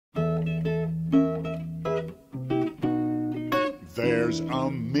There's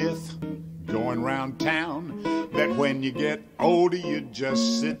a myth going round town that when you get older you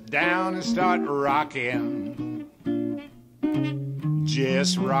just sit down and start rocking.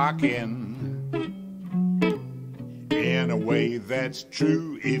 Just rocking. In a way that's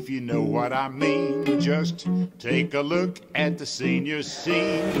true, if you know what I mean. Just take a look at the senior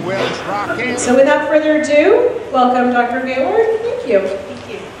scene. Well, it's rocking. So without further ado, welcome Dr. Gaylord. Thank you. Thank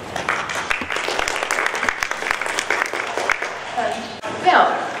you. Well,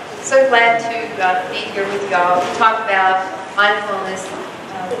 so glad to be here with y'all to talk about mindfulness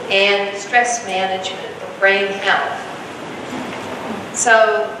and stress management or brain health.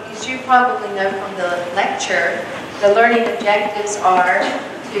 So, as you probably know from the lecture, the learning objectives are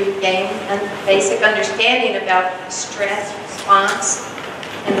to gain a basic understanding about stress response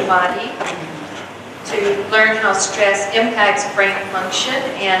in the body, to learn how stress impacts brain function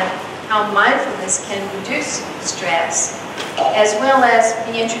and how mindfulness can reduce stress, as well as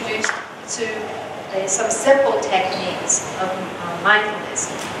be introduced to some simple techniques of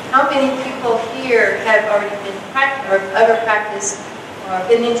mindfulness. How many people here have already been or ever practiced or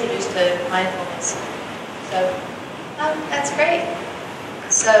been introduced to mindfulness? So, that's great.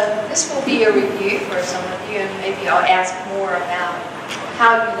 So this will be a review for some of you, and maybe I'll ask more about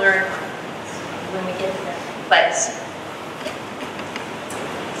how you learn when we get to that place.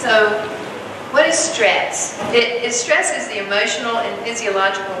 So, what is stress? Stress is the emotional and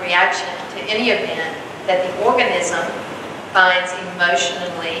physiological reaction to any event that the organism finds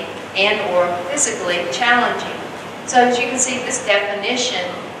emotionally and or physically challenging. So as you can see, this definition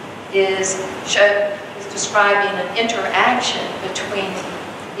is describing an interaction between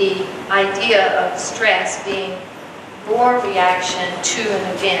the idea of stress being your reaction to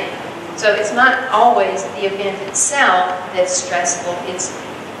an event. So it's not always the event itself that's stressful, it's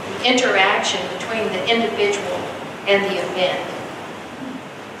the interaction between the individual and the event.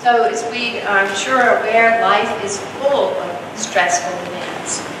 So as we are sure aware, life is full of stressful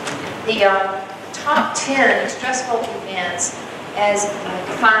events. The top 10 stressful events as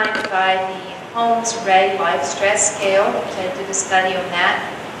defined by the Holmes-Ray Life Stress Scale, which I did a study on that,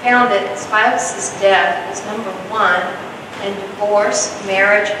 found that spouse's death was number 1, and divorce,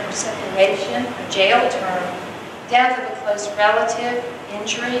 marriage or separation, a jail term, death of a close relative,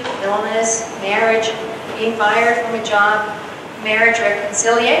 injury, illness, marriage, being fired from a job, marriage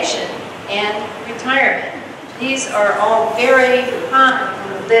reconciliation, and retirement. These are all very high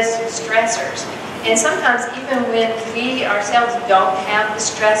on the list of stressors. And sometimes even when we ourselves don't have the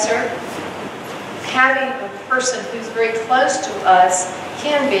stressor, having a person who's very close to us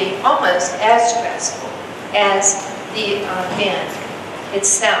can be almost as stressful as the event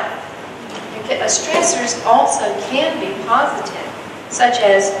itself. Stressors also can be positive, such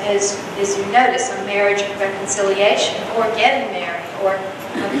as you notice, a marriage reconciliation, or getting married, or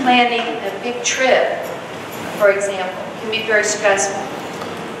planning a big trip, for example, can be very stressful.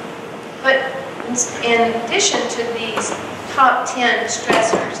 But in addition to these top 10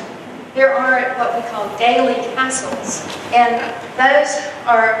 stressors, there are what we call daily hassles, and those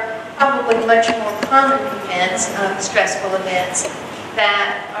are probably much more common events, stressful events,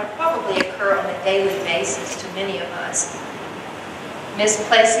 that probably occur on a daily basis to many of us.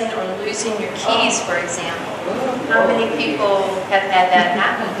 Misplacing or losing your keys, for example. How many people have had that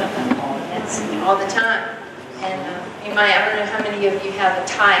happen? It's all the time. And I don't know how many of you have a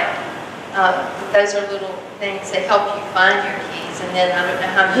tile. Those are little things that help you find your keys. And then I don't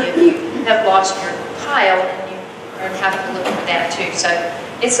know how many of you have lost your tile and you have to look at that too. So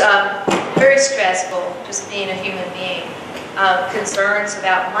it's very stressful just being a human being. Concerns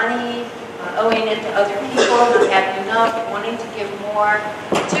about money, owing it to other people, not having enough, wanting to give more,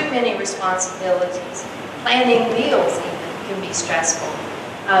 too many responsibilities. Planning meals even can be stressful.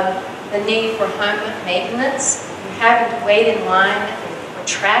 The need for home maintenance, having to wait in line for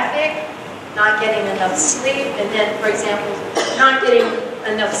traffic, not getting enough sleep, and then, for example, not getting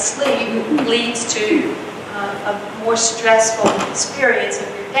enough sleep leads to a more stressful experience of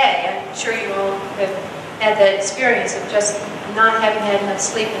your day. I'm sure you all have had that experience of just not having had enough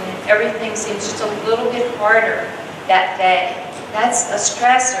sleep and everything seems just a little bit harder that day. That's a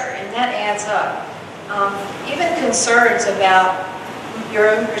stressor, and that adds up. Even concerns about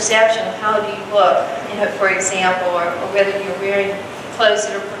your own perception of how do you look, for example, or whether you're wearing clothes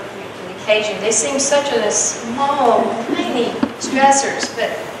that are appropriate to the occasion. They seem such a small, tiny stressors,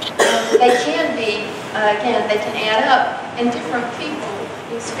 but they can be, again, they can add up, and different people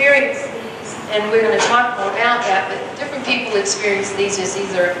experience these, and we're going to talk more about that, but different people experience these as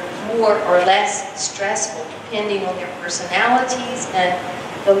either more or less stressful, depending on their personalities and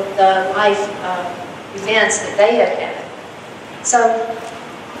the life events that they have had. So,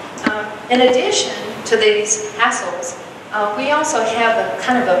 in addition to these hassles, we also have a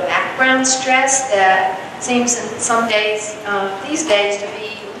kind of a background stress that seems in some days, these days, to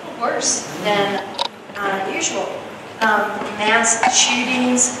be a little worse than usual. Mass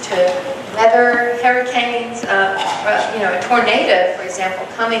shootings to weather, hurricanes, a tornado, for example,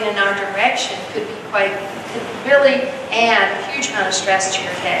 coming in our direction could really add a huge amount of stress to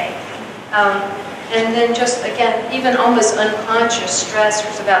your day. And then just, again, even almost unconscious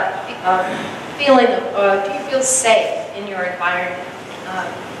stressors about feeling, do you feel safe in your environment?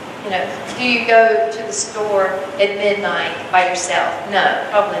 Do you go to the store at midnight by yourself? No,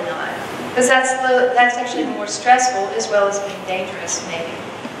 probably not. Because that's actually more stressful as well as being dangerous, maybe.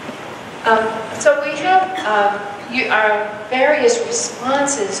 So we have our various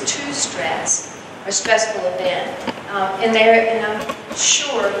responses to stress, or stressful event. And I'm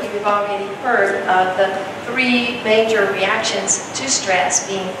sure you've already heard of the 3 major reactions to stress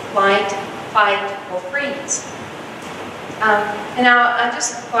being flight, fight, or freeze. And now I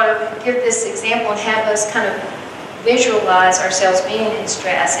just thought I would give this example and have us kind of visualize ourselves being in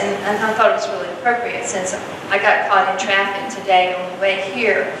stress. And I thought it was really appropriate since I got caught in traffic today on the way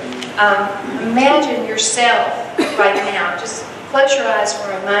here. Imagine yourself right now. Just close your eyes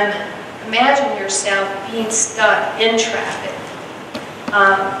for a moment. Imagine yourself being stuck in traffic.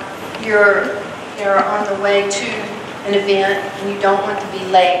 You're on the way to an event and you don't want to be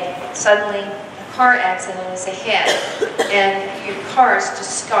late. Suddenly, a car accident is ahead and your car is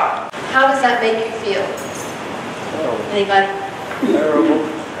just stopped. How does that make you feel? Anybody? Terrible.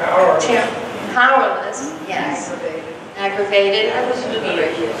 Powerless. Yes. Aggravated.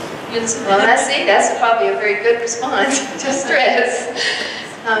 Well, that's probably a very good response to stress.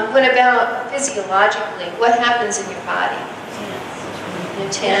 What about physiologically? What happens in your body?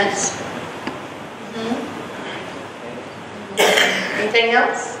 Tense. Anything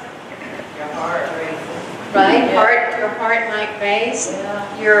else? Your heart races. Right? Yeah. Your heart might race.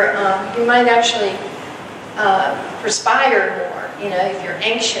 Yeah. You might actually perspire more. If you're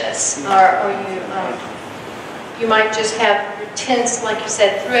anxious, or you might just have tense, like you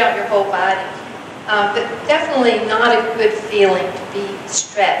said, throughout your whole body. But definitely not a good feeling to be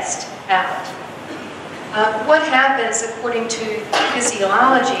stressed out. What happens, according to the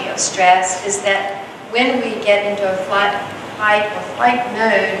physiology of stress, is that when we get into a fight or flight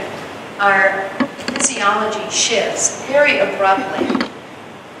mode, our physiology shifts very abruptly.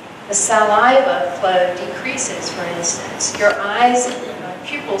 The saliva flow decreases, for instance. Your eyes,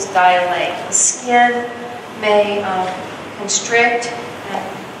 pupils dilate. The skin may constrict,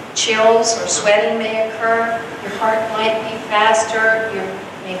 and chills or sweating may occur. Your heart might beat faster. You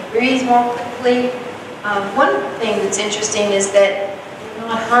may breathe more quickly. One thing that's interesting is that you're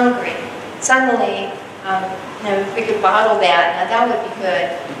not hungry. Suddenly, if we could bottle that, now that would be good.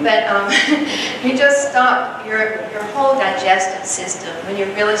 But you just stop your whole digestive system. When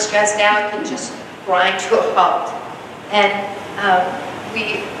you're really stressed out, can just grind to a halt. And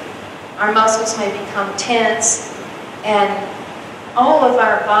our muscles may become tense, and all of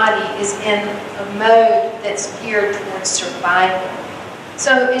our body is in a mode that's geared towards survival.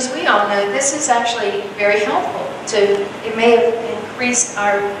 So as we all know, this is actually very helpful. It may have increased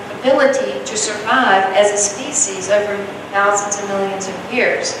our ability to survive as a species over thousands and millions of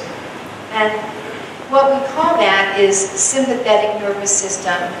years. And what we call that is sympathetic nervous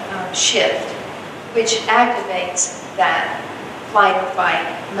system shift, which activates that flight or fight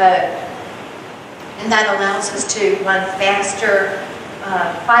mode. And that allows us to run faster,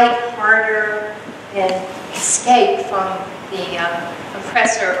 fight harder, and escape from the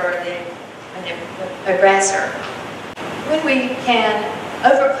oppressor or the aggressor. When we can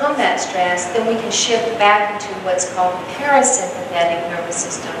overcome that stress, then we can shift back into what's called parasympathetic nervous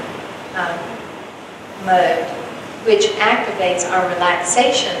system mode, which activates our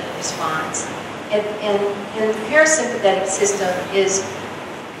relaxation response. And the parasympathetic system is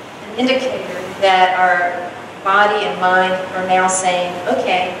an indicator that our body and mind are now saying,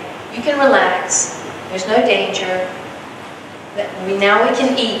 okay, you can relax, there's no danger, now we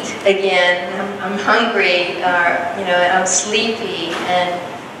can eat again, I'm hungry, I'm sleepy, and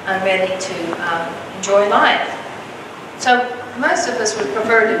I'm ready to enjoy life. So most of us would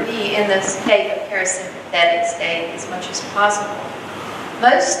prefer to be in the state of parasympathetic state as much as possible.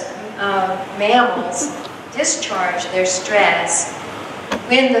 Most mammals discharge their stress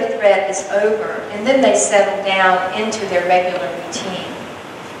when the threat is over, and then they settle down into their regular routine.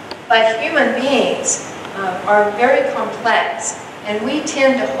 But human beings are very complex, and we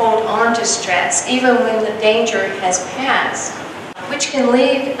tend to hold on to stress even when the danger has passed, which can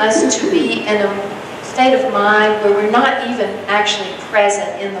lead us to be in a state of mind where we're not even actually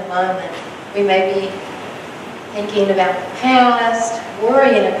present in the moment. We may be thinking about the past,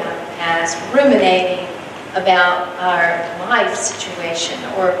 worrying about the past, ruminating about our life situation,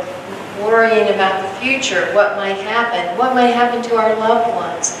 or worrying about the future, what might happen to our loved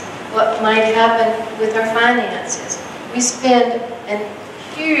ones, what might happen with our finances. We spend a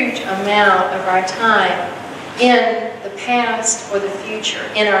huge amount of our time in the past or the future,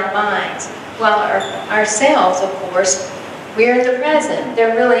 in our minds, while ourselves, of course, we're in the present.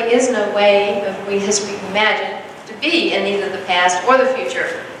 There really is no way, as we imagine, to be in either the past or the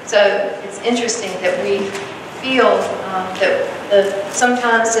future. So it's interesting that we feel that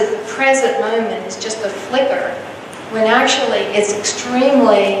sometimes the present moment is just a flicker, when actually it's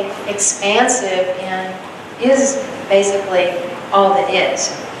extremely expansive and is basically all that is.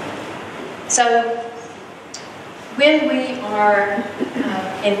 So when we are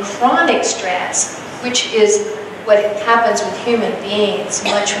in chronic stress, which is what happens with human beings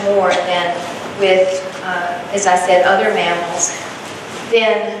much more than with, as I said, other mammals,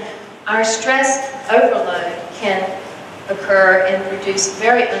 then our stress overload can occur and produce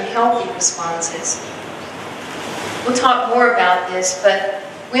very unhealthy responses. We'll talk more about this, but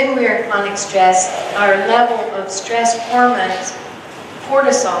when we're in chronic stress, our level of stress hormones,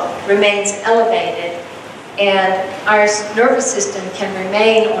 cortisol, remains elevated, and our nervous system can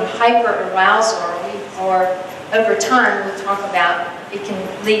remain on hyperarousal, or over time we'll talk about it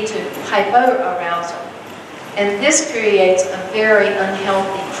can lead to hypoarousal. And this creates a very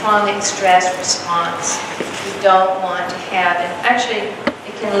unhealthy chronic stress response we don't want to have. And actually,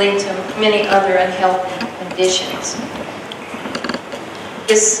 it can lead to many other unhealthy conditions.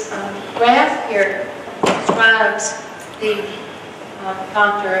 This graph here describes the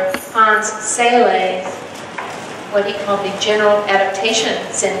Dr. Hans Selye's, what he called the general adaptation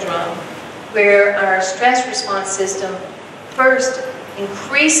syndrome, where our stress response system first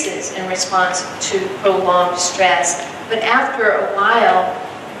increases in response to prolonged stress. But after a while,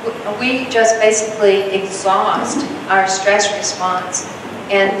 we just basically exhaust our stress response,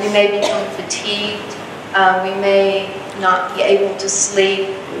 and we may become fatigued, we may not be able to sleep,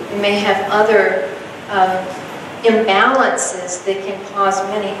 we may have other imbalances that can cause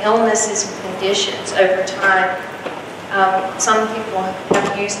many illnesses and conditions over time. Some people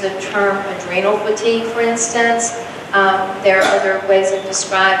have used the term adrenal fatigue, for instance. There are other ways of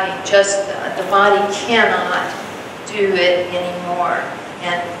describing just the body cannot do it anymore.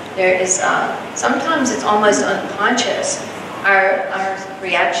 And there is, sometimes it's almost unconscious, our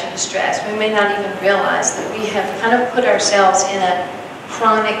reaction to stress. We may not even realize that we have kind of put ourselves in a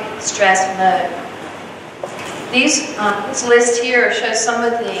chronic stress mode. This list here shows some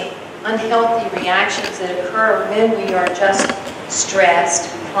of the unhealthy reactions that occur when we are just stressed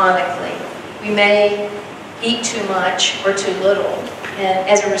chronically. We may eat too much or too little, and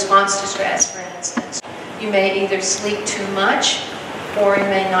as a response to stress, for instance. You may either sleep too much, or you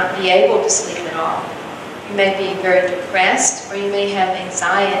may not be able to sleep at all. You may be very depressed, or you may have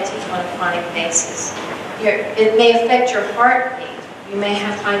anxiety on a chronic basis. It may affect your heartbeat. You may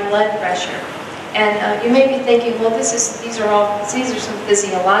have high blood pressure. And you may be thinking, well, these are some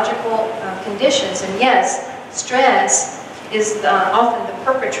physiological conditions. And yes, stress is often the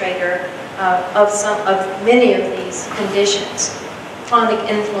perpetrator of many of these conditions. Chronic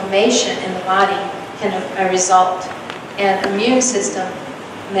inflammation in the body can result, and the immune system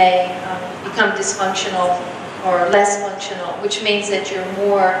may become dysfunctional or less functional, which means that you're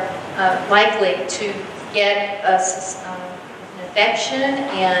more likely to get an infection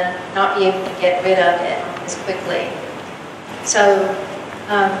and not be able to get rid of it as quickly. So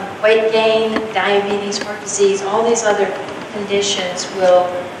weight gain, diabetes, heart disease, all these other conditions will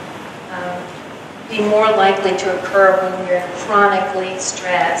be more likely to occur when we're chronically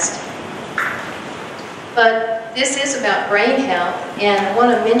stressed. But this is about brain health, and I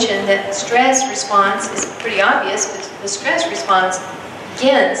want to mention that the stress response is pretty obvious, but the stress response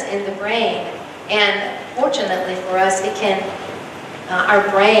begins in the brain, and fortunately for us, it can, our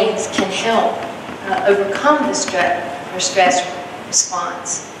brains can help overcome the stress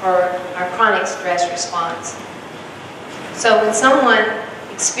response, or our chronic stress response. So when someone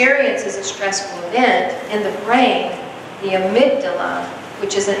experiences a stressful event in the brain, the amygdala,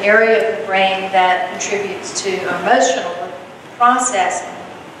 which is an area of the brain that contributes to emotional processing,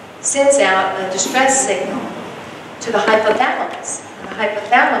 sends out a distress signal to the hypothalamus. And the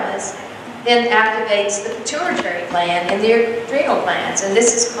hypothalamus then activates the pituitary gland and the adrenal glands, and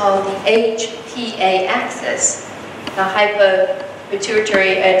this is called the HPA axis, the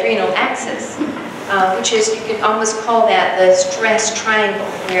hypopituitary adrenal axis, which is, you could almost call that the stress triangle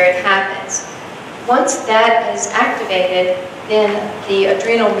where it happens. once that is activated, then the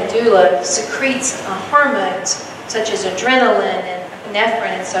adrenal medulla secretes hormones such as adrenaline and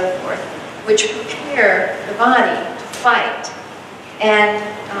epinephrine and so forth, which prepare the body to fight. And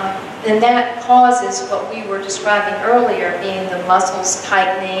then that causes what we were describing earlier, being the muscles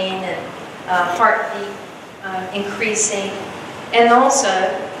tightening and heartbeat increasing. And also,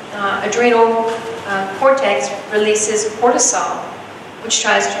 adrenal cortex releases cortisol, which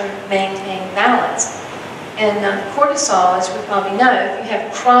tries to maintain balance. And cortisol, as we probably know, if you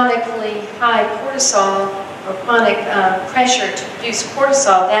have chronically high cortisol or chronic pressure to produce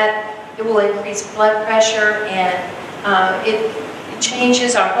cortisol, that it will increase blood pressure, and it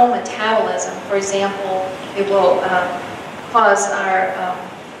changes our whole metabolism. For example, it will cause our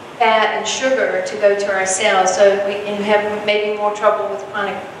fat and sugar to go to our cells, so we can have maybe more trouble with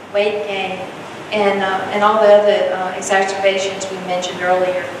chronic weight gain and all the other exacerbations we mentioned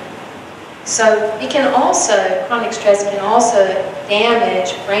earlier. So it can also, chronic stress can also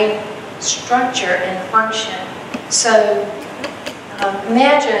damage brain structure and function. So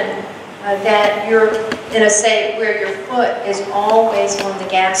imagine that you're in a state where your foot is always on the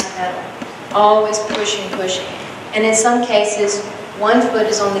gas pedal, always pushing. And in some cases, one foot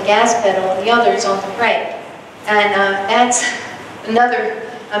is on the gas pedal and the other is on the brake. And that's another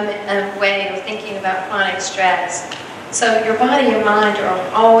way of thinking about chronic stress. So your body and mind are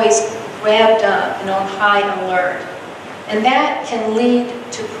always revved up and on high alert. And that can lead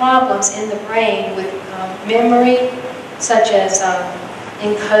to problems in the brain with memory, such as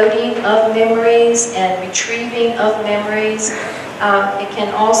encoding of memories and retrieving of memories. It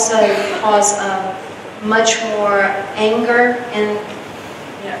can also cause much more anger, and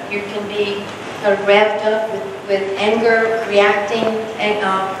you can be revved up with anger, reacting,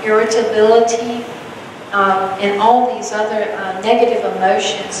 irritability, and all these other negative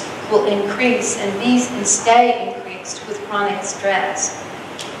emotions will increase and stay increased with chronic stress.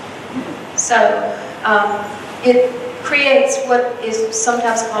 So it creates what is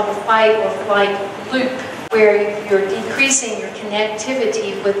sometimes called a fight or flight loop, where you're decreasing your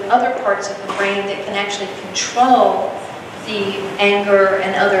connectivity with other parts of the brain that can actually control the anger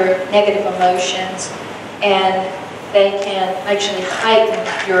and other negative emotions, and they can actually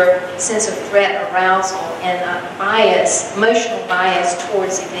heighten your sense of threat arousal and emotional bias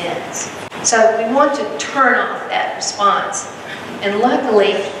towards events. So we want to turn off that response. And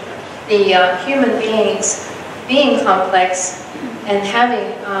luckily, the human beings, being complex and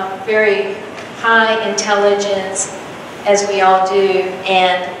having very high intelligence, as we all do,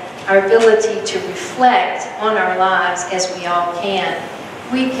 and our ability to reflect on our lives as we all can,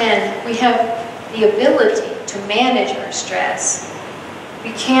 we have the ability to manage our stress.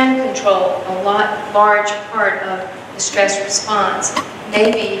 We can control a large part of the stress response.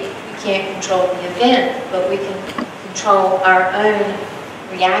 Maybe we can't control the event, but we can control our own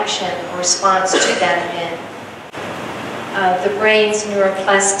reaction or response to that event. The brain's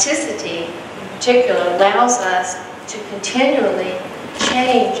neuroplasticity, in particular, allows us to continually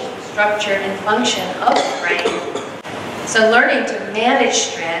change the structure and function of the brain. So learning to manage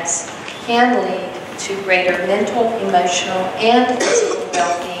stress can lead to greater mental, emotional, and physical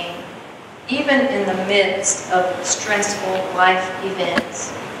well-being, even in the midst of stressful life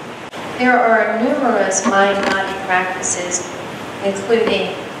events. There are numerous mind-body practices,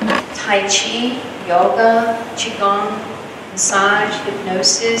 including Tai Chi, yoga, Qigong, massage,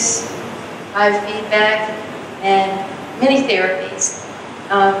 hypnosis, biofeedback, and many therapies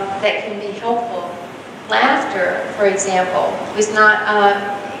that can be helpful. Laughter, for example, is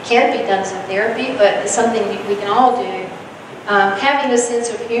not can be done as a therapy, but it's something we can all do. Having a sense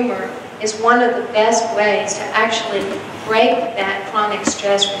of humor is one of the best ways to actually break that chronic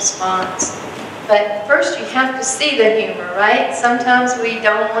stress response. But first you have to see the humor, right? Sometimes we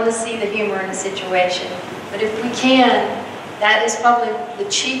don't want to see the humor in a situation. But if we can, that is probably the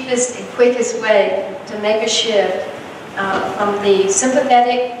cheapest and quickest way to make a shift from the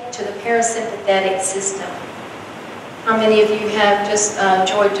sympathetic to the parasympathetic system. How many of you have just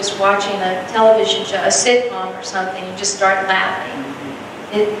enjoyed just watching a television show, a sitcom or something, and just start laughing?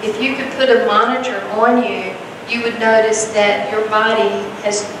 If you could put a monitor on you, you would notice that your body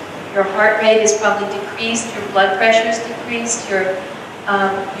has, your heart rate is probably decreased, your blood pressure is decreased,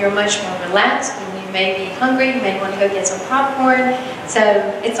 you're much more relaxed, and you may be hungry, you may want to go get some popcorn. So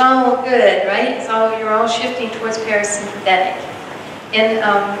it's all good, right? You're all shifting towards parasympathetic. And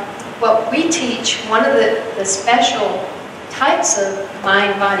what we teach, one of the special types of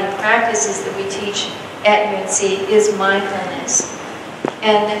mind-body practices that we teach at UNC is mindfulness.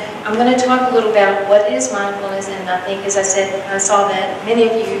 And I'm going to talk a little about what is mindfulness, and I think, as I said, I saw that many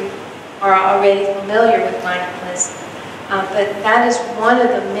of you are already familiar with mindfulness. But that is one of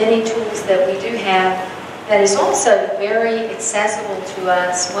the many tools that we do have that is also very accessible to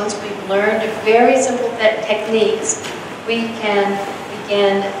us. Once we've learned very simple techniques, we can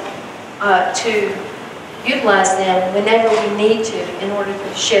begin to utilize them whenever we need to in order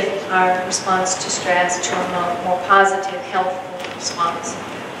to shift our response to stress to a more positive, healthful response.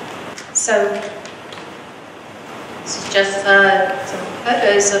 So this is just some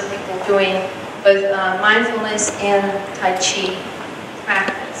photos of people doing both mindfulness and Tai Chi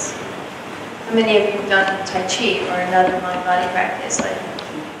practice. How many of you have done Tai Chi or another mind-body practice like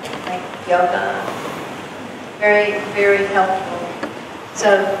yoga? Very, very helpful. So,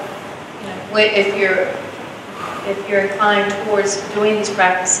 you know, if you're inclined towards doing these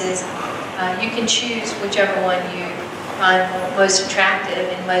practices, you can choose whichever one you find most attractive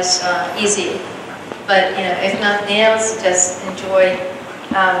and most easy. But you know, if nothing else, just enjoy,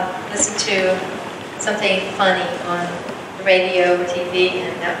 listen to something funny on the radio or TV,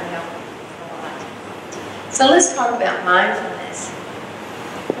 and that will help a lot. So let's talk about mindfulness.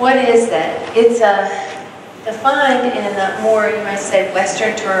 What is that? It's defined in more, you might say,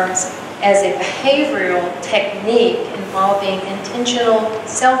 Western terms as a behavioral technique involving intentional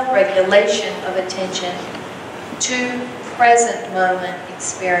self-regulation of attention to present moment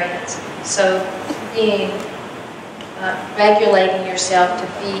experience. So being regulating yourself to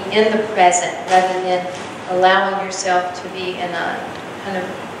be in the present rather than allowing yourself to be in a kind of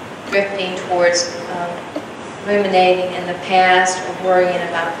drifting towards ruminating in the past or worrying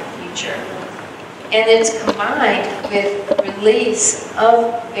about the future. And it's combined with release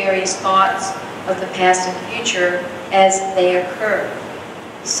of various thoughts of the past and future as they occur.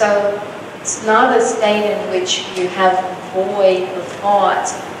 So it's not a state in which you have a void of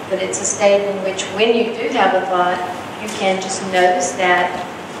thoughts, but it's a state in which when you do have a thought, you can just notice that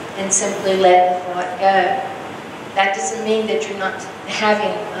and simply let the thought go. That doesn't mean that you're not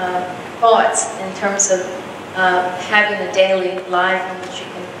having thoughts in terms of having a daily life in which you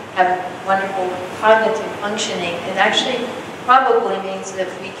can have a wonderful cognitive functioning. It actually probably means that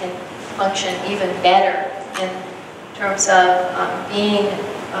we can function even better in terms of being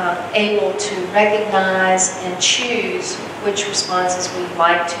able to recognize and choose which responses we'd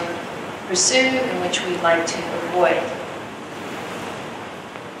like to pursue and which we'd like to avoid.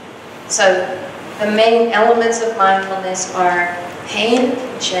 So the main elements of mindfulness are paying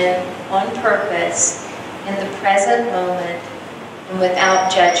attention on purpose in the present moment and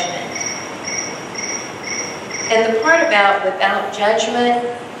without judgment. And the part about without judgment,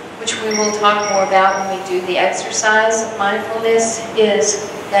 which we will talk more about when we do the exercise of mindfulness, is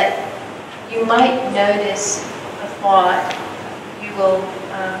that you might notice a thought, you will,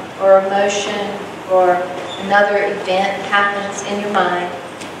 or emotion, or another event happens in your mind,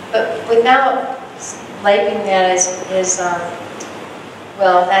 but without labeling that as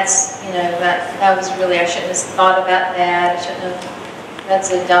well, that's, you know, that was really, I shouldn't have thought about that, I shouldn't have,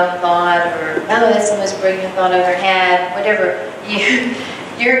 that's a dumb thought, or, oh, that's the most brilliant thought I've ever had, whatever.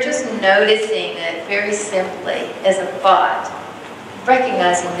 You're just noticing it very simply as a thought,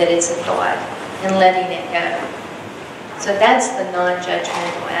 recognizing that it's a thought, and letting it go. So that's the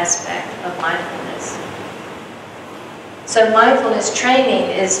non-judgmental aspect of mindfulness. So mindfulness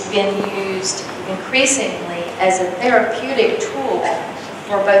training has been used increasingly as a therapeutic tool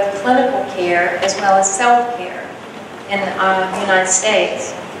for both clinical care as well as self-care in the United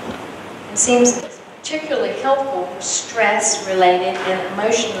States. It seems particularly helpful for stress-related and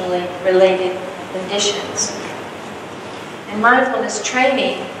emotionally related conditions. And mindfulness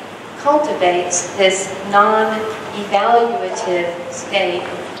training cultivates this non-evaluative state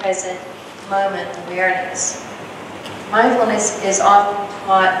of present moment awareness. Mindfulness is often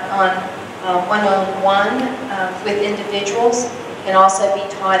taught on one-on-one with individuals, and also be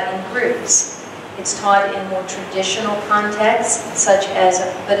taught in groups. It's taught in more traditional contexts, such as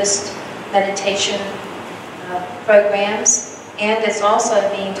Buddhist meditation programs, and it's also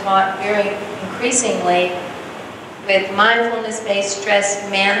being taught very increasingly with mindfulness-based stress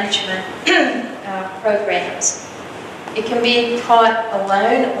management programs. It can be taught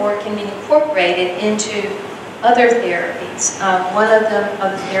alone or it can be incorporated into other therapies. One of the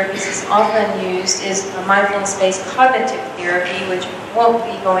therapies that's often used is a mindfulness-based cognitive therapy, which we won't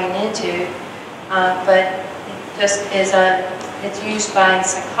be going into, but it just is it's used by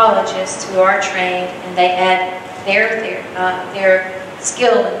psychologists who are trained, and they add their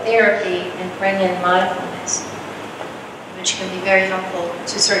skill in therapy and bring in mindfulness, which can be very helpful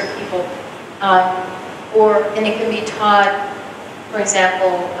to certain people. And it can be taught, for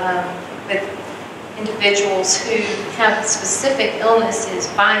example, with individuals who have specific illnesses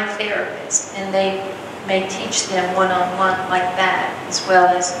by therapists, and they may teach them one-on-one like that, as well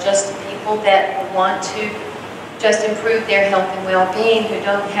as just people that want to just improve their health and well-being who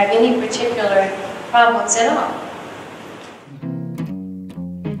don't have any particular problems at all.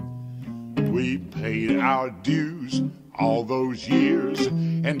 We paid our dues all those years,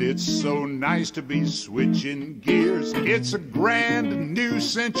 and it's so nice to be switching gears. It's a grand new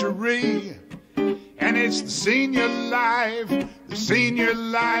century, and it's the senior life, the senior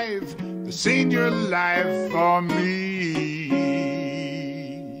life, the senior life for me.